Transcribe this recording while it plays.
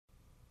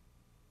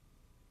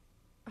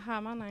Hi,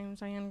 my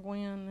name's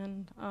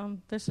Gwyn,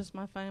 and this is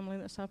my family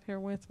that's up here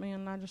with me,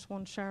 and I just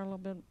want to share a little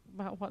bit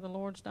about what the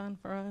Lord's done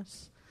for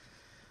us.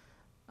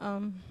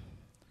 When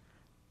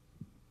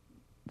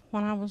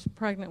I was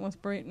pregnant with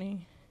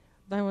Brittany,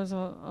 there was a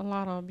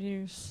lot of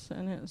abuse,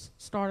 and it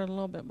started a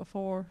little bit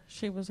before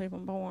she was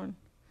even born.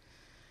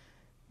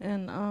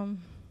 And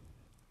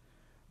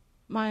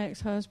my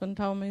ex-husband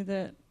told me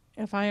that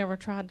if I ever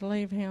tried to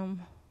leave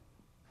him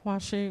while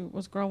she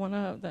was growing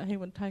up, that he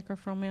would take her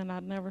from me and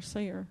I'd never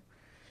see her.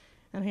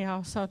 And he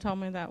also told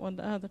me that with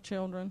the other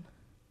children.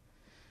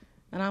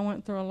 And I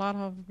went through a lot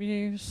of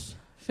abuse,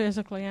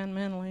 physically and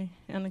mentally,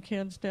 and the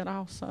kids did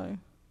also.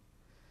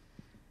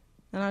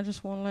 And I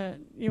just want to let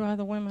you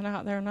other women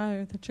out there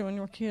know that you and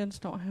your kids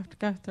don't have to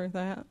go through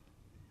that.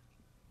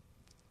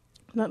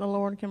 That the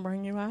Lord can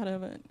bring you out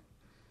of it.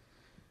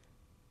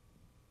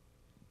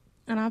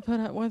 And I put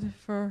up with it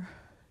for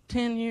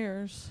 10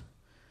 years,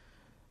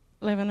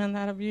 living in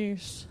that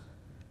abuse.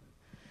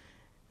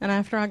 And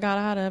after I got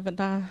out of it,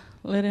 I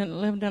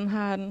lived in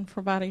hiding for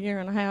about 1.5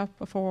 years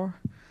before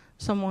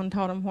someone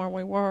told him where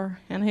we were.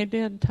 And he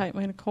did take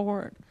me to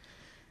court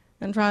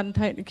and tried to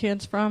take the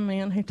kids from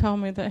me. And he told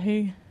me that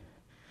he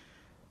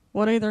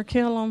would either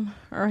kill them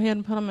or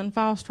he'd put them in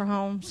foster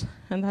homes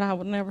and that I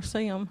would never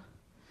see them.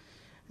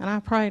 And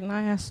I prayed and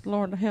I asked the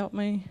Lord to help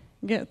me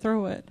get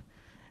through it.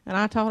 And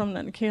I told him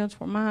that the kids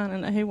were mine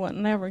and that he wouldn't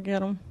never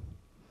get them.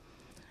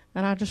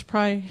 And I just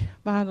pray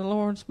by the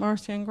Lord's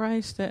mercy and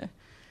grace that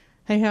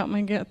he helped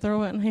me get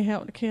through it, and he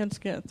helped the kids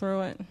get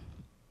through it.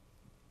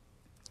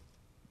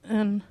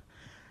 And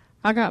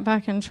I got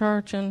back in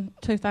church in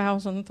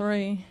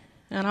 2003,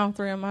 and all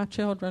 3 of my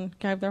children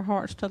gave their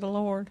hearts to the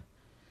Lord.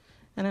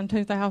 And in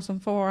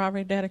 2004, I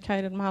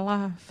rededicated my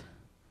life.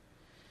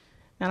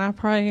 And I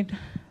prayed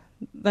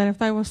that if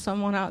there was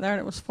someone out there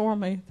that was for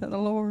me, that the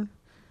Lord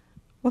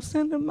would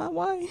send them my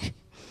way.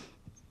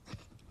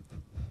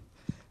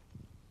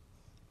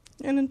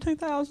 And in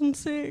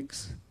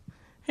 2006,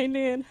 he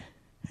did.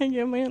 He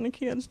gave me and the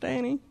kids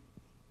Danny.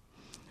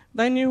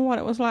 They knew what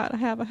it was like to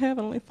have a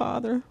heavenly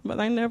father, but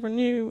they never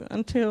knew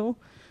until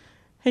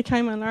he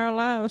came in our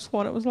lives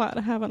what it was like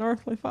to have an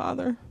earthly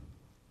father.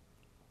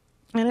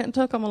 And it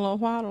took them a little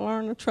while to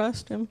learn to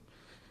trust him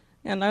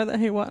and know that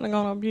he wasn't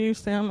going to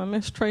abuse them and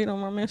mistreat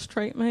them or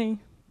mistreat me.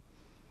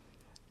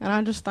 And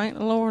I just thank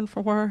the Lord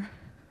for where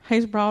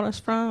he's brought us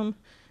from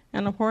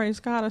and to where he's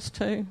got us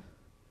to.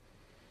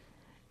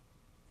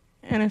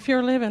 And if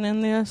you're living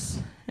in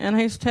this and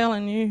he's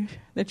telling you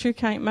that you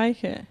can't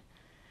make it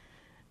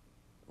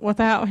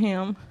without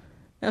him,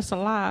 it's a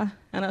lie,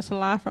 and it's a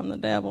lie from the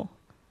devil.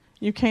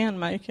 You can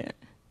make it.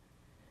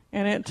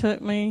 And it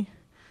took me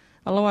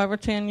a little over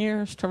 10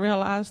 years to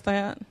realize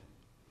that.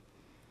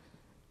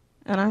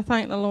 And I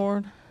thank the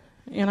Lord,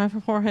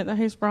 for that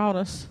he's brought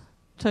us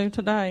to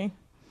today.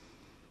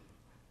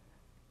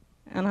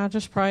 And I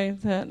just pray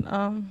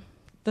that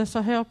this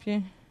will help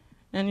you.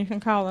 And you can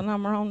call the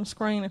number on the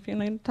screen if you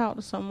need to talk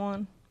to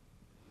someone.